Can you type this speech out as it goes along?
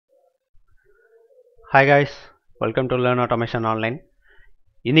Hi guys, welcome to Learn Automation Online.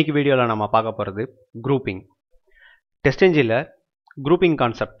 இன்னைக்கு வீடியோவில் நம்ம பார்க்க போகிறது குரூப்பிங். TestNGல குரூப்பிங்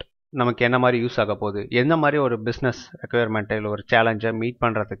கான்செப்ட் நமக்கு என்ன மாதிரி யூஸ் ஆக போகுது, என்ன மாதிரி ஒரு பிஸ்னஸ் ரெக்குயர்மெண்ட்டை இல்லை ஒரு சேலஞ்சை மீட்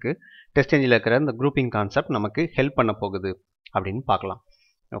பண்ணுறதுக்கு TestNGல இருக்கிற இந்த குரூப்பிங் கான்செப்ட் நமக்கு ஹெல்ப் பண்ண போகுது அப்படின்னு பார்க்கலாம்.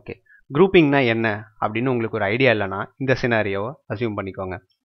 ஓகே, குரூப்பிங்னா என்ன அப்படின்னு உங்களுக்கு ஒரு ஐடியா இல்லைனா இந்த சினாரியோவை அசியூம் பண்ணிக்கோங்க.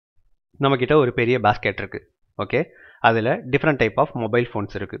 நம்மக்கிட்ட ஒரு பெரிய பாஸ்கெட் இருக்குது. ஓகே, அதில் different type of mobile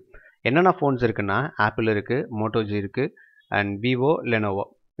phones இருக்குது. என்னென்ன ஃபோன்ஸ் இருக்குன்னா ஆப்பிள் இருக்குது, மோட்டோஜி இருக்குது, அண்ட் விவோ, லெனோவோ.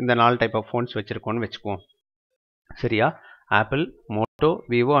 இந்த 4 டைப் ஆஃப் ஃபோன்ஸ் வச்சுருக்கோன்னு வச்சுக்குவோம். சரியா? Apple, Moto,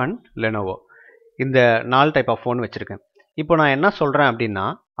 Vivo and Lenovo, இந்த 4 டைப் ஆஃப் ஃபோன் வச்சுருக்கேன். இப்போ நான் என்ன சொல்கிறேன் அப்படின்னா,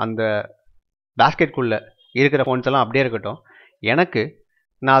 அந்த பேஸ்கெட்குள்ளே இருக்கிற ஃபோன்ஸ் எல்லாம் அப்படியே இருக்கட்டும். எனக்கு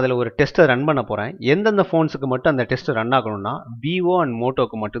நான் அதில் ஒரு டெஸ்ட்டை ரன் பண்ண போகிறேன். எந்தெந்த ஃபோன்ஸுக்கு மட்டும் அந்த டெஸ்ட்டு ரன் ஆகணும்னா விவோ அண்ட்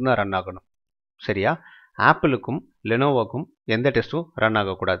மோட்டோக்கு மட்டும்தான் ரன் ஆகணும். சரியா? ஆப்பிளுக்கும் லெனோவோக்கும் எந்த டெஸ்ட்டும் ரன்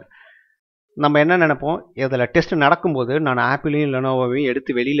ஆகக்கூடாது. நம்ம என்ன நினைப்போம், இதில் டெஸ்ட் நடக்கும்போது நான் ஆப்பிளையும் லெனோவோவையும்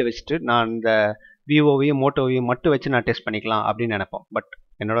எடுத்து வெளியில் வச்சுட்டு நான் இந்த விவோவையும் மோட்டோவையும் மட்டும் வச்சு நான் டெஸ்ட் பண்ணிக்கலாம் அப்படின்னு நினைப்போம். பட்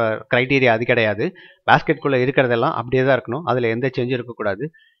என்னோட க்ரைட்டீரியா அது கிடையாது. பேஸ்கெட்குள்ளே இருக்கிறதெல்லாம் அப்படியே தான் இருக்கணும், அதில் எந்த சேஞ்சும் இருக்கக்கூடாது.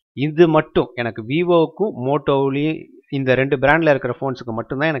 இது மட்டும் எனக்கு விவோவுக்கும் மோட்டோவிலையும் இந்த 2 பிராண்டில் இருக்கிற ஃபோன்ஸுக்கு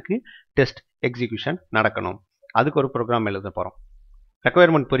மட்டும்தான் எனக்கு டெஸ்ட் எக்ஸிக்யூஷன் நடக்கணும். அதுக்கு ஒரு ப்ரோக்ராம் எழுத போகிறோம்.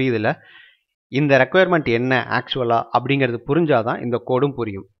 ரெக்குயர்மெண்ட் புரியுதில்ல? இந்த ரெக்குயர்மெண்ட் என்ன ஆக்சுவலாக அப்படிங்கிறது புரிஞ்சாதான் இந்த கோடும்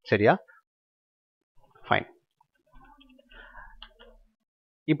புரியும். சரியா? ஃபைன்.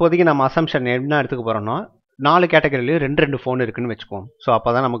 இப்போதைக்கு நம்ம அசம்ஷன் என்ன எடுத்துக்க போகிறோம்னா 4 கேட்டகரிலையும் 2 ஃபோன் இருக்குன்னு வச்சுக்குவோம். ஸோ அப்போ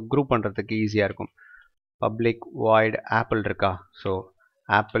தான் நமக்கு குரூப் பண்ணுறதுக்கு ஈஸியாக இருக்கும். பப்ளிக் வாய்ட் ஆப்பிள் இருக்கா? ஸோ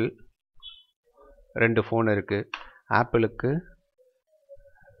ஆப்பிள் 2 ஃபோன் இருக்குது. ஆப்பிளுக்கு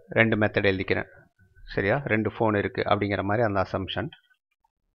 2 மெத்தட் எழுதிக்கிறேன். சரியா? 2 ஃபோன் இருக்குது அப்படிங்கிற மாதிரி அந்த assumption.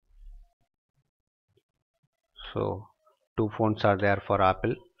 So 2 phones are there for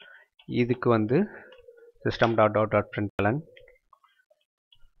Apple. இதுக்கு வந்து system.out.println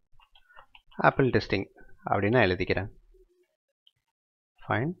Apple testing அப்படின்னு எழுதிக்கிறேன்.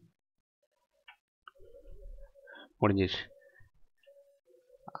 ஃபைன், முடிஞ்சிச்சு.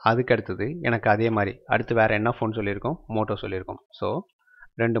 அதுக்கு அடுத்தது எனக்கு அதே மாதிரி அடுத்து வேறு என்ன ஃபோன் சொல்லியிருக்கோம்? மோட்டோ சொல்லியிருக்கோம். ஸோ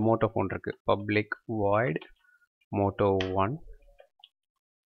 2 மோட்டோ ஃபோன் இருக்குது. Public void Moto 1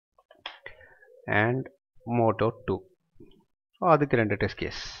 and Moto 2. அதுக்கு 2 டெஸ்ட்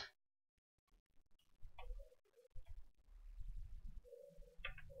கேஸ்.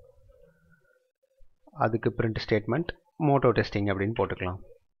 அதுக்கு பிரிண்ட் ஸ்டேட்மெண்ட் மோட்டோ டெஸ்டிங் அப்படின்னு போட்டுக்கலாம்.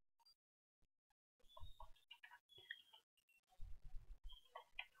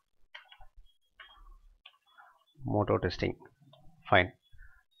 Moto testing. ஃபைன்.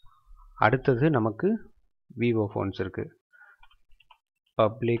 அடுத்தது நமக்கு விவோ ஃபோன்ஸ் இருக்குது.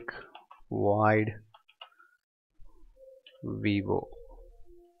 Public void Vivo.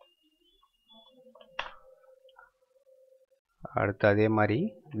 அடுத்து அதே மாதிரி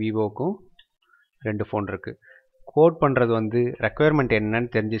விவோக்கும் 2 ஃபோன் இருக்குது. கோட் பண்ணுறது வந்து ரெக்குயர்மெண்ட் என்னன்னு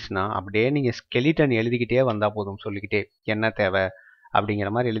தெரிஞ்சிச்சுன்னா அப்படியே நீங்கள் ஸ்கெலிட்டன் எழுதிக்கிட்டே வந்தால் போதும். சொல்லிக்கிட்டே என்ன தேவை அப்படிங்கிற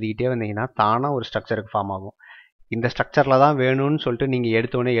மாதிரி எழுதிக்கிட்டே வந்தீங்கன்னா தானாக ஒரு ஸ்ட்ரக்சருக்கு ஃபார்ம் ஆகும். இந்த ஸ்ட்ரக்சரில் தான் வேணும்னு சொல்லிட்டு நீங்கள்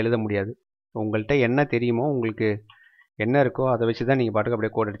எடுத்தோடனே எழுத முடியாது. உங்கள்கிட்ட என்ன தெரியுமோ, உங்களுக்கு என்ன இருக்கோ அதை வச்சு தான் நீங்கள் பாட்டுக்கு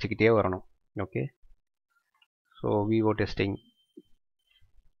அப்படியே கோட் அடிச்சுக்கிட்டே வரணும். Okay, so Vivo testing.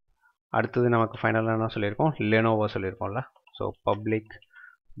 அடுத்தது நமக்கு ஃபைனலாக என்ன சொல்லியிருக்கோம்? லெனோவோ சொல்லியிருக்கோம்ல. So public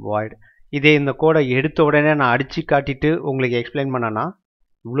void. இதே இந்த கோடை எடுத்த உடனே நான் அடித்து காட்டிட்டு உங்களுக்கு எக்ஸ்பிளைன் பண்ணனா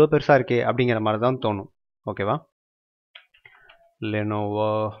இவ்வளோ பெருசாக இருக்கே அப்படிங்கிற மாதிரி தான் தோணும். ஓகேவா? Lenovo.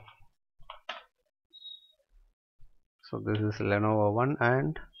 So this is Lenovo 1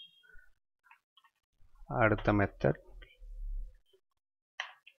 and அடுத்த மெத்தட்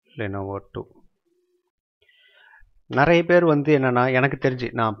லெனோவோ 2. நிறைய பேர் வந்து என்னென்னா, எனக்கு தெரிஞ்சு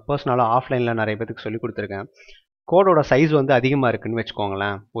நான் பர்சனலாக ஆஃப்லைனில் நிறைய பேருக்கு சொல்லி கொடுத்துருக்கேன். கோடோட சைஸ் வந்து அதிகமாக இருக்குதுன்னு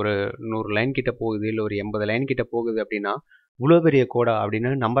வச்சுக்கோங்களேன். ஒரு 100 லைன் கிட்ட போகுது, இல்லை ஒரு 80 லைன் கிட்ட போகுது அப்படின்னா இவ்வளோ பெரிய கோடா அப்படின்னு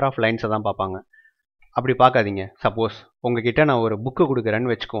நம்பர் ஆஃப் லைன்ஸை தான் பார்ப்பாங்க. அப்படி பார்க்காதீங்க. சப்போஸ் உங்ககிட்ட நான் ஒரு புக்கு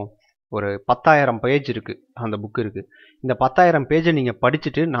கொடுக்குறேன்னு வச்சுக்கோம். ஒரு 10,000 பேஜ் இருக்குது, அந்த புக்கு இருக்குது. இந்த 10,000 பேஜை நீங்கள்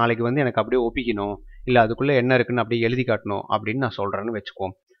படிச்சுட்டு நாளைக்கு வந்து எனக்கு அப்படியே ஒப்பிக்கணும், இல்லை அதுக்குள்ளே என்ன இருக்குன்னு அப்படியே எழுதி காட்டணும் அப்படின்னு நான் சொல்கிறேன்னு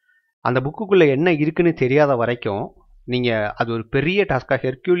வச்சுக்கோம். அந்த புக்குக்குள்ளே என்ன இருக்குன்னு தெரியாத வரைக்கும் நீங்கள் அது ஒரு பெரிய டாஸ்க்காக,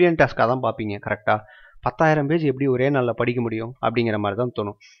 ஹெர்க்யூலியன் டாஸ்க்காக தான் பார்ப்பீங்க. கரெக்டாக 10,000 பேஜ் எப்படி ஒரே நாளில் படிக்க முடியும் அப்படிங்கிற மாதிரி தான்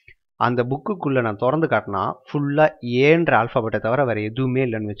தோணும். அந்த புக்குக்குள்ளே நான் திறந்து காட்டினா ஃபுல்லாக ஏன்ற ஆல்ஃபாபெட்டை தவிர வேறு எதுவுமே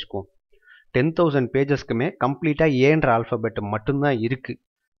இல்லைன்னு வச்சுக்குவோம். 10,000 பேஜஸ்க்குமே கம்ப்ளீட்டாக ஏன்ற ஆல்ஃபாபெட் மட்டும்தான் இருக்குது.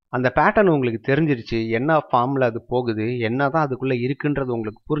 அந்த பேட்டர்ன் உங்களுக்கு தெரிஞ்சிருச்சு, என்ன ஃபார்மில் அது போகுது, என்ன தான் அதுக்குள்ளே இருக்குன்றது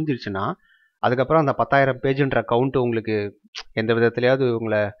உங்களுக்கு புரிஞ்சிருச்சுன்னா அதுக்கப்புறம் அந்த 10,000 பேஜுன்ற கவுண்ட்டு உங்களுக்கு எந்த விதத்துலையாவது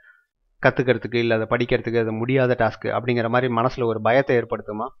உங்களை கற்றுக்கிறதுக்கு இல்லை அதை படிக்கிறதுக்கு அது முடியாத டாஸ்க்கு அப்படிங்கிற மாதிரி மனசில் ஒரு பயத்தை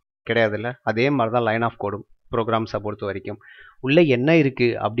ஏற்படுத்துமா? கிடையாதுல்ல. அதே மாதிரி தான் லைன் ஆஃப் கோடும் ப்ரோக்ராம்ஸை பொறுத்த வரைக்கும். உள்ளே என்ன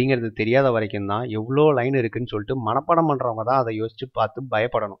இருக்குது அப்படிங்கிறது தெரியாத வரைக்கும் தான் எவ்வளோ லைன் இருக்குதுன்னு சொல்லிட்டு மனப்பாடம் பண்ணுறவங்க தான் அதை யோசித்து பார்த்து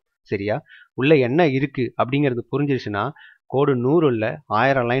பயப்படணும். சரியா? உள்ளே என்ன இருக்குது அப்படிங்கிறது புரிஞ்சிருச்சுன்னா கோடு 100 இல்லை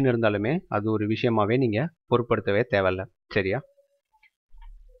 1000 லைன் இருந்தாலுமே அது ஒரு விஷயமாவே நீங்கள் பொருட்படுத்தவே தேவையில்லை. சரியா?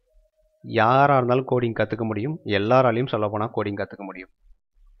 யாராக இருந்தாலும் கோடிங் கற்றுக்க முடியும். எல்லாராலையும் சொல்ல போனால் கோடிங் கற்றுக்க முடியும்.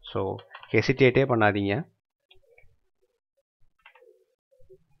 ஸோ ஹெசிடேட்டே பண்ணாதீங்க.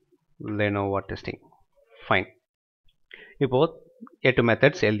 Lenovo testing fine. இப்போது 8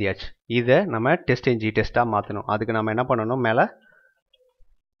 மெத்தட்ஸ் எழுதியாச்சு. இதை நம்ம TestNG டெஸ்ட்டாக மாற்றணும். அதுக்கு நம்ம என்ன பண்ணணும், மேலே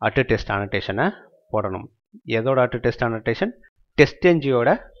 @test annotation போடணும். எதோட @test annotation? TestNGயோட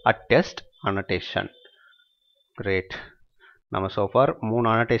 @test annotation. Great. நம்ம சோஃபார் 3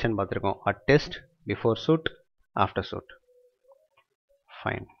 annotation பார்த்துருக்கோம். @test, before suit, after suit.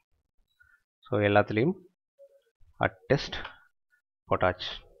 Fine. So எல்லாத்துலேயும் @test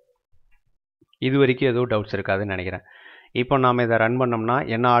போட்டாச்சு. இது வரைக்கும் எதுவும் டவுட்ஸ் இருக்காதுன்னு நினைக்கிறேன். இப்போ நாம் இதை ரன் பண்ணோம்னா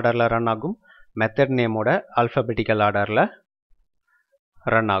என்ன ஆர்டரில் ரன் ஆகும்? மெத்தட் நேமோட ஆல்ஃபபெட்டிக்கல் ஆர்டரில்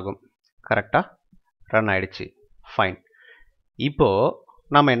ரன் ஆகும். கரெக்டாக ரன் ஆகிடுச்சு. ஃபைன். இப்போது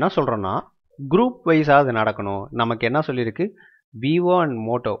நம்ம என்ன சொல்கிறோன்னா குரூப் வைஸாக அது நடக்கணும். நமக்கு என்ன சொல்லியிருக்கு? Vivo and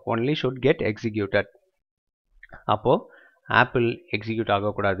Moto only should get executed. அப்போது ஆப்பிள் எக்ஸிக்யூட்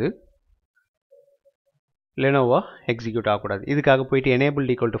ஆகக்கூடாது, லெனோவோ எக்ஸிக்யூட் ஆகக்கூடாது. இதுக்காக போயிட்டு எனேபிள்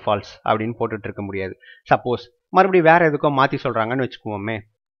ஈக்குவல் டு ஃபால்ஸ் அப்படின்னு போட்டுட்டு இருக்க முடியாது. சப்போஸ் மறுபடியும் வேறு எதுக்கோ மாற்றி சொல்கிறாங்கன்னு வச்சுக்குவோமே,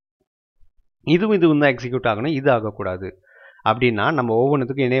 இதுவும் தான் எக்ஸிக்யூட் ஆகணும், இது ஆகக்கூடாது அப்படின்னா நம்ம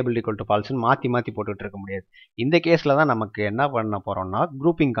ஒவ்வொன்றுத்துக்கும் எனேபிள் ஈக்குவல் டு ஃபால்ஸ்ன்னு மாற்றி போட்டுட்டு இருக்க முடியாது. இந்த கேஸில் தான் நமக்கு என்ன பண்ண போகிறோம்னா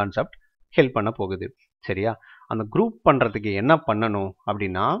குரூப்பிங் கான்செப்ட் ஹெல்ப் பண்ண போகுது. சரியா? அந்த குரூப் பண்ணுறதுக்கு என்ன பண்ணணும்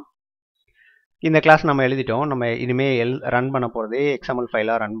அப்படின்னா, இந்த கிளாஸ் நம்ம எழுதிட்டோம். நம்ம இனிமேல் ரன் பண்ண போகிறதே XML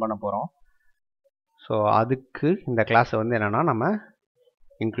ஃபைலாக ரன் பண்ண போகிறோம். ஸோ அதுக்கு இந்த கிளாஸை வந்து என்னென்னா நம்ம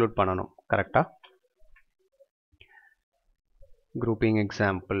இன்க்ளூட் பண்ணணும். கரெக்டாக? Grouping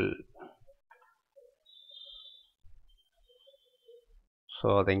example. ஸோ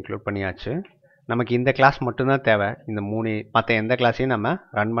அதை இன்க்ளூட் பண்ணியாச்சு. நமக்கு இந்த கிளாஸ் மட்டும்தான் தேவை. இந்த 3 மற்ற எந்த கிளாஸையும் நம்ம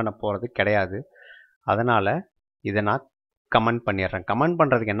ரன் பண்ண போகிறது கிடையாது. அதனால் இதை நான் கமெண்ட் பண்ணிடுறேன். கமெண்ட்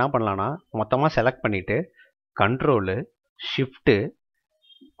பண்ணுறதுக்கு என்ன பண்ணலான்னா மொத்தமாக செலக்ட் பண்ணிவிட்டு கண்ட்ரோலு ஷிஃப்ட்டு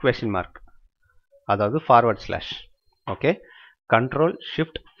question mark, அதாவது forward slash. Okay, control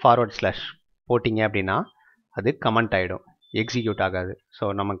shift forward slash போட்டிங்க அப்படின்னா அது கமெண்ட் ஆகிடும், எக்ஸிக்யூட் ஆகாது. ஸோ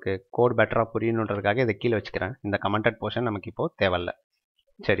நமக்கு கோட் பெட்டராக புரியணுன்றதுக்காக இதை கீழே வச்சுக்கிறேன். இந்த கமெண்டட் போர்ஷன் நமக்கு இப்போது தேவையில்லை.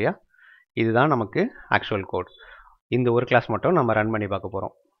 சரியா? இதுதான் நமக்கு ஆக்சுவல் கோட். இந்த ஒரு கிளாஸ் மட்டும் நம்ம ரன் பண்ணி பார்க்க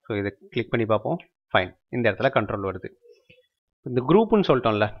போகிறோம். ஸோ இதை கிளிக் பண்ணி பார்ப்போம். ஃபைன். இந்த இடத்துல கண்ட்ரோல் வருது. இந்த குரூப்புன்னு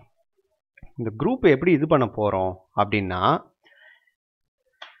சொல்லிட்டோம்ல, இந்த குரூப் எப்படி இது பண்ண போகிறோம் அப்படின்னா,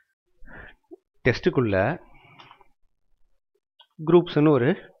 டெஸ்ட்டுக்குள்ள குரூப்ஸ்னு ஒரு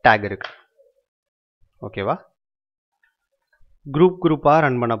டேக் இருக்கு. ஓகேவா? குரூப்பாக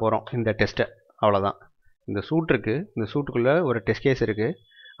ரன் பண்ண போகிறோம் இந்த டெஸ்ட்டை. அவ்வளோதான். இந்த சூட் இருக்குது, இந்த சூட்டுக்குள்ளே ஒரு டெஸ்ட் கேஸ் இருக்குது.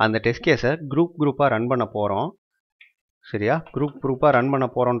 அந்த டெஸ்ட் கேஸை குரூப்பாக ரன் பண்ண போகிறோம். சரியா? குரூப்பாக ரன் பண்ண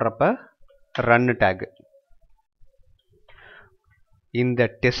போகிறோன்றப்ப ரன் டேக். இந்த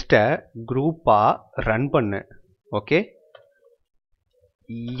டெஸ்ட்டை குரூப்பாக ரன் பண்ணு. ஓகே,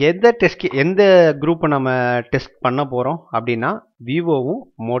 எந்த குரூப்பை நம்ம டெஸ்ட் பண்ண போகிறோம் அப்படின்னா விவோவும்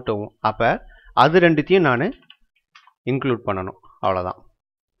மோட்டோவும். அப்போ அது ரெண்டுத்தையும் நான் இன்க்ளூட் பண்ணணும். அவ்வளோதான்.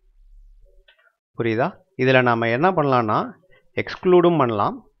 புரியுதா? இதில் நம்ம என்ன பண்ணலான்னா எக்ஸ்க்ளூடும்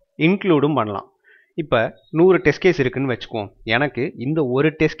பண்ணலாம், இன்க்ளூடும் பண்ணலாம். இப்போ 100 டெஸ்ட் கேஸ் இருக்குதுன்னு வச்சுக்குவோம். எனக்கு இந்த ஒரு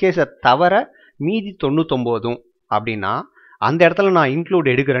டெஸ்ட் கேஸை தவிர மீதி 99 அப்படின்னா அந்த இடத்துல நான்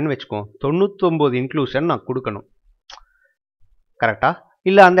இன்க்ளூட் எடுக்கிறேன்னு வச்சுக்குவோம். 99 இன்க்ளூஷன் நான் கொடுக்கணும். கரெக்டாக?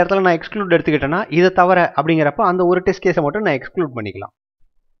 இல்லை அந்த இடத்துல நான் எக்ஸ்க்ளூட் எடுத்துக்கிட்டேன்னா இதை தவிர அப்படிங்கிறப்ப அந்த ஒரு டெஸ்ட் கேஸை மட்டும் நான் எக்ஸ்க்ளூட் பண்ணிக்கலாம்.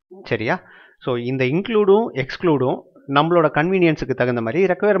 சரியா? ஸோ இந்த இன்க்ளூடும் எக்ஸ்க்ளூடும் நம்மளோட கன்வீனியன்ஸுக்கு தகுந்த மாதிரி,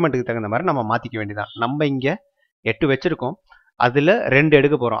 ரெக்குயர்மெண்ட்டுக்கு தகுந்த மாதிரி நம்ம மாற்றிக்க வேண்டியதான். நம்ம இங்கே 8 வச்சுருக்கோம், அதில் 2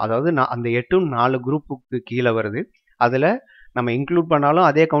 எடுக்க போகிறோம். அதாவது அந்த 8ம் 4 குரூப்புக்கு கீழே வருது. அதில் நம்ம இன்க்ளூட் பண்ணாலும்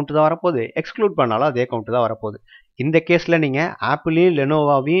அதே கவுண்ட் தான் வரப்போகுது, எக்ஸ்க்ளூட் பண்ணாலும் அதே கவுண்ட் தான் வரப்போகுது. இந்த கேஸில் நீங்கள் ஆப்பிளையும்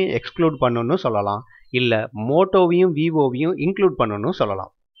லெனோவாவையும் எக்ஸ்க்ளூட் பண்ணணும்னு சொல்லலாம், இல்லை மோட்டோவையும் விவோவையும் இன்க்ளூட் பண்ணணும்னு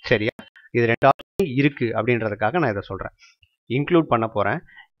சொல்லலாம். சரியா? இது 2 ஆப்ஷன் இருக்குது அப்படின்றதுக்காக நான் இதை சொல்கிறேன். இன்க்ளூட் பண்ண போகிறேன்.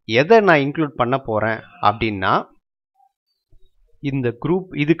 எதை நான் இன்க்ளூட் பண்ண போகிறேன் அப்படின்னா, இந்த குரூப்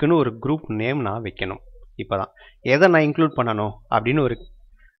இதுக்குன்னு ஒரு குரூப் நேம் நான் வைக்கணும். இப்போ தான் எதை நான் இன்க்ளூட் பண்ணணும் அப்படின்னு ஒரு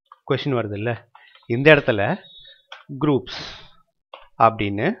கொஷின் வருது இல்லை, இந்த இடத்துல குரூப்ஸ்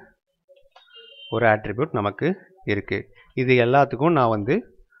அப்படின்னு ஒரு ஆட்ரிபியூட் நமக்கு இருக்குது. இது எல்லாத்துக்கும் நான் வந்து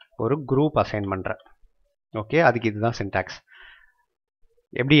ஒரு குரூப் அசைன் பண்ணுறேன். ஓகே, அதுக்கு இதுதான் சின்டாக்ஸ்.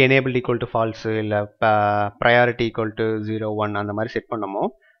 எப்படி எனேபிள் ஈக்குவல் டு ஃபால்ஸு இல்லை ப்ரையாரிட்டி ஈக்குவல் டு 0, 1 அந்த மாதிரி செட் பண்ணமோ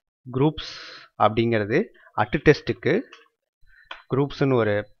குரூப்ஸ் அப்படிங்கிறது அட் டெஸ்ட்டுக்கு குரூப்ஸ்னு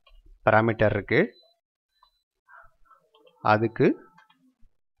ஒரு பாராமீட்டர் இருக்குது. அதுக்கு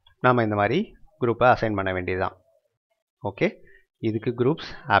நாம் இந்த மாதிரி குரூப்பை அசைன் பண்ண வேண்டியதுதான். ஓகே, இதுக்கு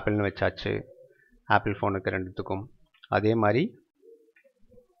குரூப்ஸ் ஆப்பிள்னு வச்சாச்சு, ஆப்பிள் ஃபோனுக்கு ரெண்டுத்துக்கும். அதே மாதிரி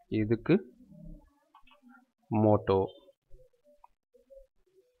இதுக்கு மோட்டோ.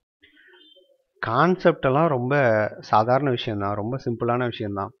 கான்செப்டெல்லாம் ரொம்ப சாதாரண விஷயந்தான், ரொம்ப சிம்பிளான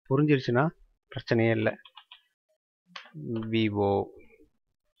விஷயந்தான். புரிஞ்சிருச்சுன்னா பிரச்சனையே இல்லை. விவோ,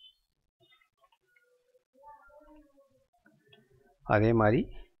 அதே மாதிரி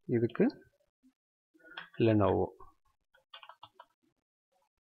இதுக்கு லெனோவோ.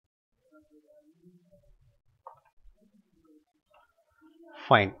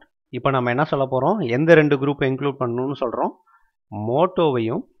 ஃபைன். இப்போ நம்ம என்ன சொல்ல போகிறோம், எந்த ரெண்டு குரூப்பை இன்க்ளூட் பண்ணணும்னு சொல்கிறோம்,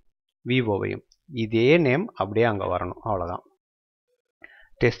 மோட்டோவையும் விவோவையும். இதே நேம் அப்படியே அங்கே வரணும், அவ்வளோதான்.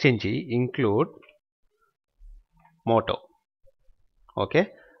 TestNG include Moto. ஓகே,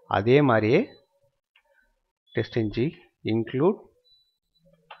 அதே மாதிரியே TestNG include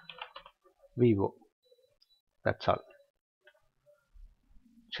Vivo. That's all.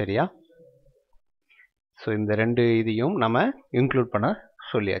 சரியா? ஸோ இந்த ரெண்டு இதையும் நம்ம இன்க்ளூட் பண்ண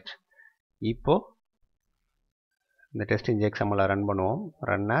சொல்லியாச்சு. இப்போ இந்த TestNG XML ரன் பண்ணுவோம்.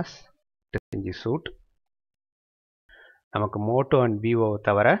 Run as TestNG suit. நமக்கு மோட்டோ அண்ட் விவோ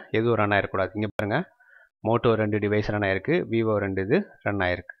தவிர எதுவும் ரன் ஆகிடக்கூடாது. இங்கே பாருங்கள், மோட்டோ 2 டிவைஸ் ரன் ஆகிருக்கு, விவோ 2 இது ரன்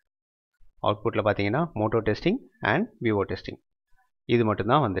ஆகிருக்கு. அவுட்புட்டில் பார்த்தீங்கன்னா Moto testing and Vivo testing இது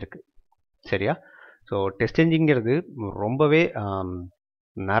மட்டும்தான் வந்திருக்கு. சரியா? ஸோ TestNGங்கிறது ரொம்பவே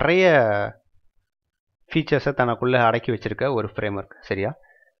நிறைய ஃபீச்சர்ஸை தனக்குள்ளே அடக்கி வச்சுருக்க ஒரு ஃப்ரேம்வொர்க். சரியா?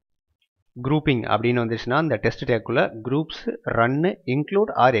 குரூப்பிங் அப்படின்னு வந்துச்சுன்னா இந்த test டேக்குள்ளே groups run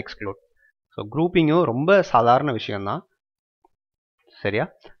include R exclude. So குரூப்பிங்கும் ரொம்ப சாதாரண விஷயம்தான். சரியா?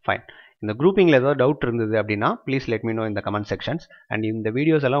 ஃபைன். இந்த குரூப்பிங்கில் ஏதாவது டவுட் இருந்தது அப்படின்னா ப்ளீஸ் லெட் மீ நோ இந்த கமெண்ட் செக்ஷன்ஸ். அண்ட் இந்த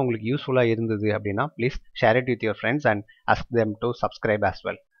வீடியோஸ் எல்லாம் உங்களுக்கு யூஸ்ஃபுல்லாக இருந்தது அப்படின்னா please share it with your friends and ask them to subscribe as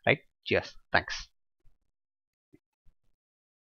well. Right? Cheers. Thanks.